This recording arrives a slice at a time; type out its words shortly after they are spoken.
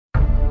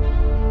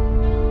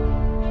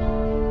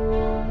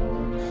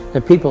The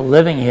people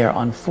living here,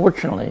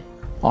 unfortunately,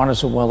 aren't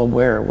as well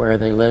aware of where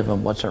they live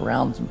and what's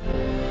around them.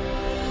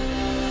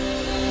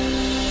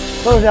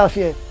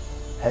 Philadelphia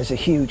has a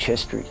huge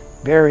history,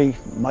 very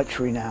much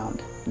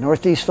renowned.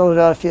 Northeast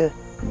Philadelphia,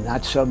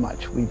 not so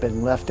much. We've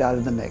been left out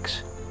of the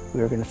mix.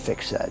 We're going to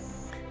fix that.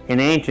 In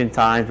ancient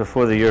times,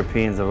 before the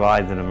Europeans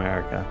arrived in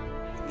America,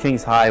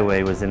 Kings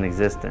Highway was in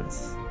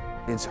existence.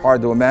 It's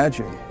hard to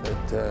imagine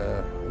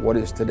that what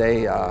is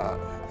today a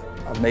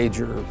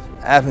major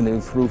avenue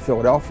through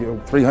Philadelphia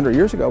 300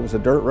 years ago was a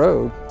dirt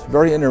road. It's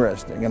very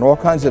interesting, and all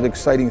kinds of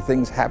exciting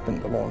things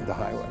happened along the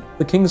highway.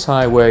 The Kings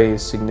Highway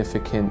is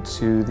significant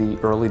to the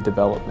early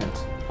development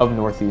of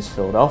Northeast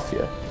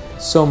Philadelphia.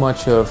 So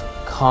much of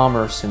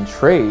commerce and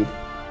trade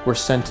were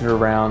centered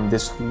around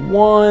this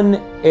one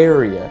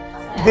area.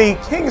 The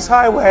Kings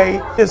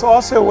Highway is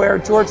also where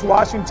George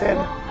Washington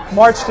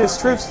marched his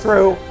troops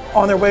through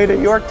on their way to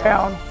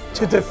Yorktown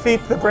to defeat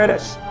the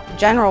British.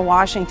 General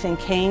Washington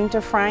came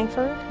to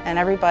Frankfort and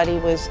everybody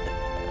was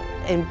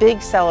in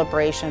big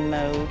celebration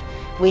mode.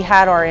 We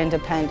had our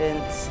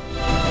independence.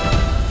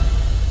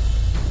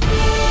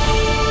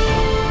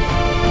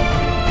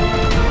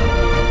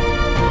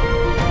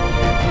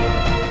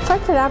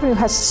 Frankfort Avenue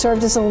has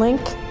served as a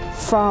link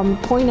from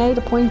point A to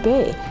point B.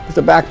 It's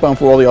the backbone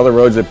for all the other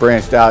roads that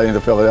branched out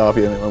into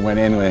Philadelphia and went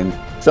inland.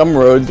 Some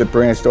roads that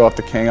branched off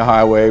the King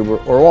Highway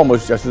were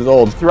almost just as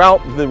old.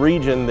 Throughout the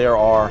region there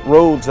are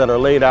roads that are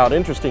laid out,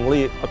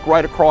 interestingly,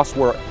 right across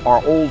where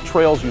our old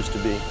trails used to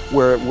be,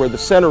 where the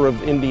center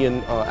of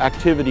Indian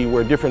activity,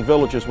 where different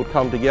villages would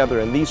come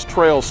together, and these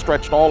trails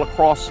stretched all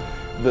across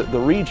the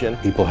region.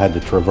 People had to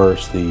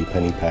traverse the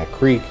Pennypack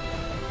Creek,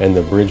 and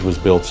the bridge was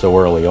built so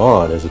early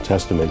on as a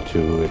testament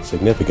to its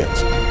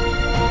significance.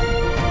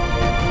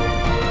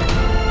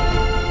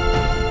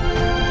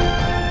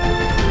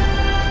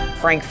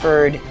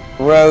 Frankfort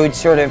Road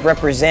sort of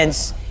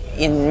represents,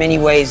 in many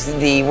ways,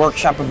 the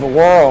workshop of the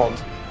world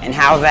and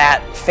how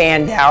that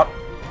fanned out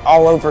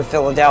all over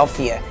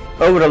Philadelphia.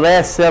 Over the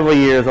last several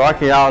years,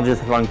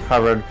 archaeologists have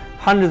uncovered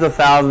hundreds of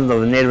thousands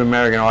of Native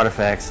American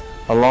artifacts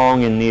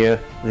along and near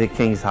the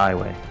Kings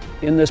Highway.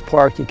 In this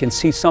park, you can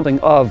see something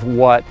of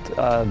what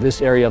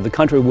this area of the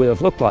country would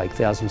have looked like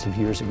thousands of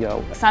years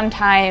ago.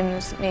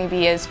 Sometimes,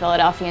 maybe as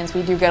Philadelphians,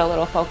 we do get a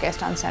little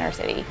focused on Center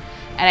City.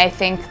 And I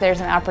think there's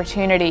an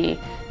opportunity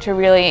to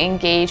really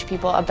engage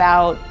people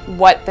about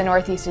what the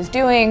Northeast is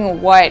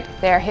doing, what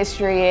their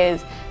history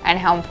is, and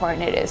how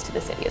important it is to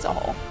the city as a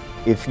whole.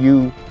 If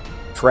you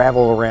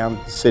travel around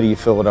the city of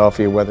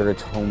Philadelphia, whether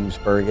it's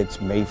Holmesburg,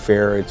 it's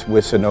Mayfair, it's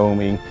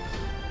Wissanomi,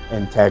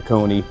 and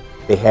Tacony,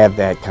 they have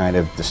that kind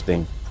of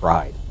distinct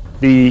pride.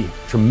 The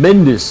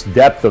tremendous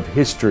depth of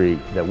history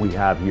that we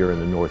have here in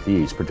the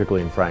Northeast,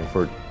 particularly in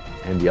Frankfort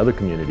and the other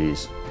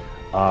communities,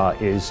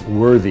 is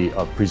worthy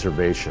of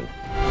preservation.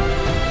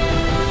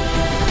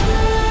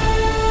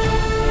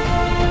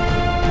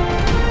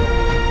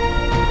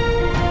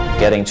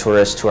 Getting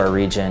tourists to our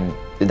region,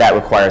 that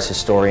requires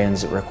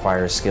historians, it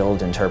requires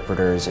skilled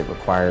interpreters, it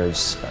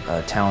requires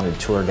talented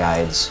tour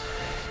guides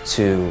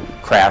to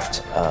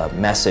craft a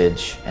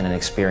message and an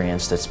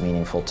experience that's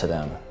meaningful to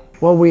them.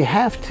 Well, we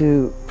have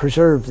to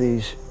preserve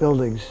these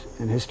buildings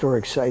and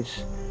historic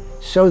sites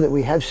so that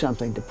we have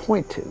something to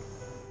point to.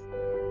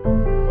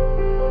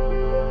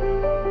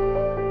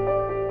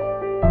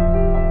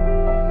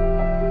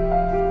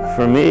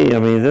 For me, I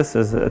mean, this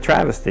is a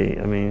travesty.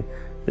 I mean,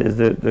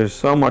 there's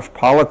so much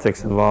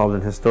politics involved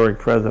in historic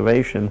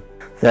preservation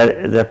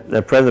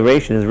that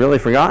preservation is really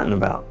forgotten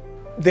about.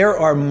 There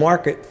are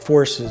market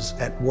forces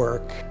at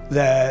work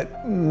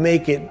that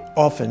make it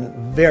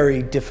often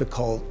very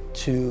difficult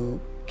to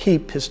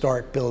keep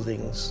historic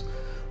buildings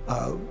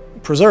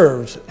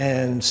preserved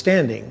and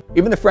standing.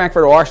 Even the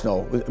Frankfort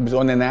Arsenal was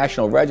on the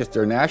National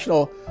Register.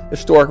 National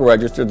Historic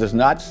Register does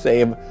not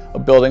save a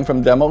building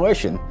from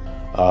demolition.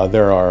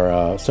 There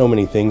are so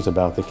many things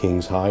about the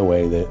Kings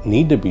Highway that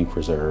need to be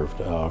preserved.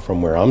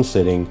 From where I'm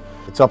sitting,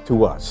 it's up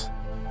to us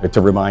to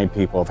remind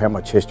people of how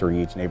much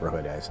history each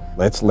neighborhood has.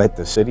 Let's let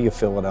the city of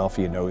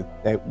Philadelphia know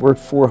that we're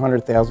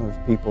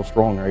 400,000 people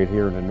strong right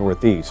here in the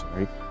Northeast.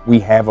 Right?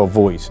 We have a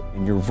voice,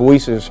 and your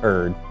voice is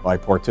heard by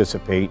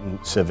participating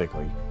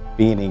civically,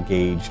 being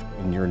engaged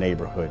in your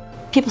neighborhood.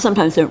 People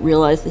sometimes don't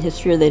realize the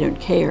history or they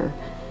don't care.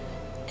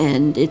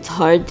 And it's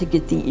hard to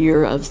get the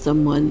ear of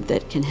someone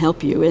that can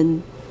help you.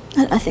 And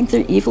I think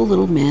they're evil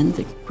little men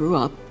that grew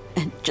up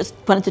and just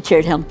wanted to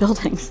tear down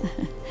buildings.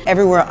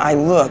 Everywhere I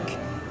look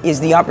is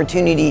the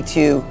opportunity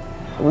to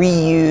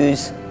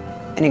reuse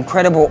an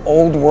incredible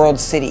old world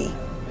city.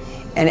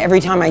 And every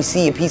time I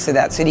see a piece of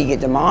that city get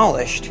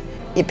demolished,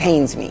 it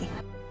pains me.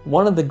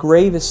 One of the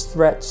gravest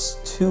threats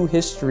to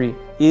history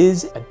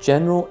is a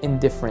general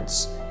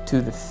indifference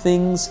to the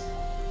things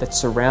that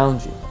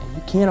surround you. And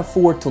you can't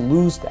afford to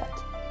lose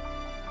that.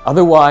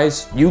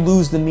 Otherwise, you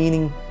lose the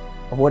meaning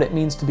of what it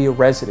means to be a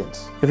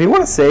resident. If you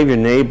want to save your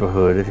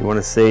neighborhood, if you want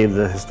to save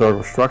the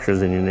historical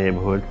structures in your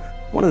neighborhood,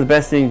 one of the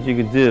best things you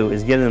could do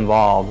is get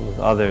involved with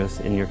others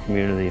in your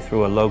community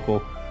through a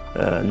local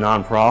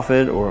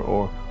nonprofit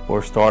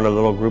or start a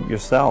little group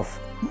yourself.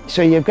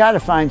 So you've got to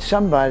find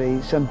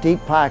somebody, some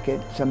deep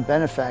pocket, some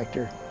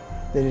benefactor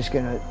that is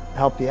going to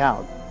help you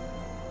out.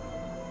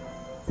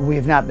 We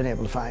have not been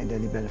able to find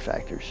any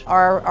benefactors.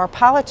 Our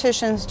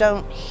politicians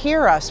don't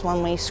hear us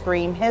when we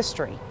scream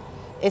history.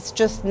 It's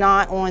just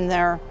not on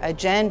their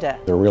agenda.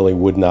 There really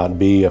would not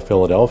be a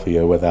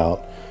Philadelphia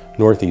without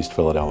Northeast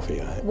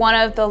Philadelphia. One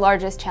of the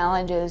largest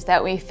challenges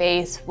that we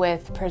face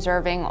with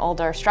preserving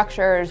older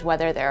structures,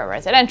 whether they're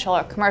residential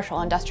or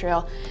commercial,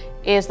 industrial,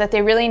 is that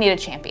they really need a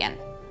champion.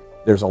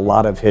 There's a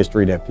lot of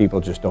history that people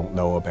just don't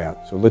know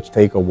about. So let's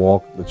take a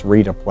walk, let's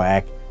read a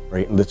plaque,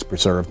 right, and let's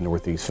preserve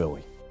Northeast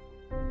Philly.